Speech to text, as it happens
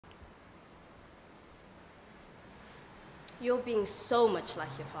You're being so much like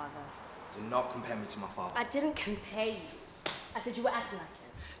your father. Do not compare me to my father. I didn't compare you. I said you were acting like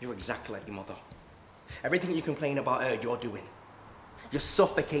him. You're exactly like your mother. Everything you complain about her, you're doing. You're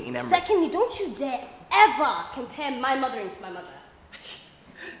suffocating Emery. Secondly, don't you dare ever compare my mother into my mother.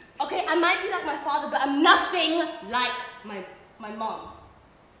 Okay, I might be like my father, but I'm nothing like my mom.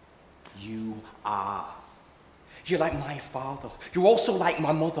 You are. You're like my father. You're also like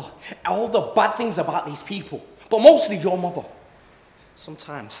my mother. All the bad things about these people, but mostly your mother.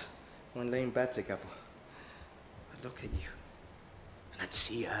 Sometimes, when laying in bed together, I'd look at you, and I'd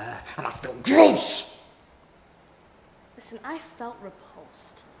see her, and I'd feel gross. Listen, I felt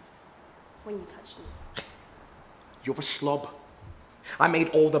repulsed when you touched me. You're a slob. I made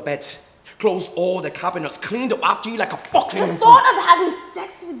all the beds, closed all the cabinets, cleaned up after you like a fucking... The thought of having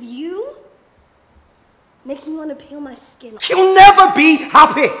sex with you makes me want to peel my skin off. You'll never be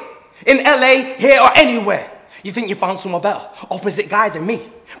happy in LA, here, or anywhere. You think you found someone better, opposite guy than me.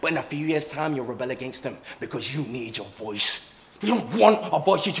 But in a few years' time, you'll rebel against them because you need your voice. You don't want a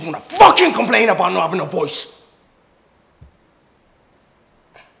voice, you just want to fucking complain about not having a voice.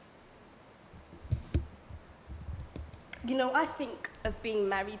 You know, I think of being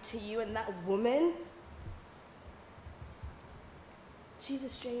married to you and that woman. She's a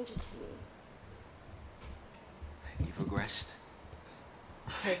stranger to me. You've regressed.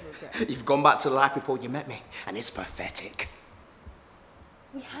 I've regressed. You've gone back to the life before you met me, and it's pathetic.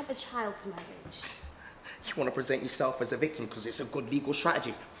 We had a child's marriage. You want to present yourself as a victim because it's a good legal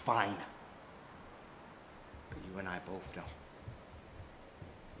strategy? Fine. But you and I both know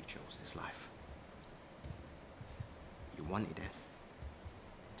you chose this life. You wanted it.